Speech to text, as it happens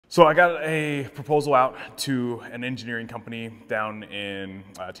So I got a proposal out to an engineering company down in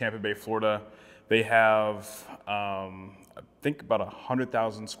Tampa Bay, Florida. They have, I think, about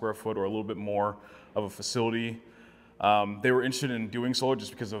 100,000 square foot or a little bit more of a facility. They were interested in doing solar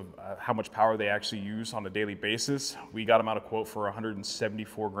just because of how much power they actually use on a daily basis. We got them out a quote for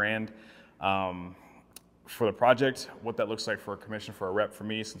 174 grand for the project. What that looks like for a commission for a rep for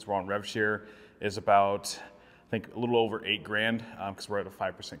me, since we're on rev share, is about, I think, a little over 8 grand because we're at a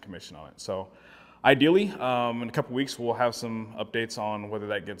 5% commission on it. So ideally, in a couple weeks, we'll have some updates on whether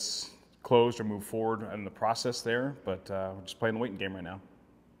that gets closed or moved forward in the process there, but we're just playing the waiting game right now.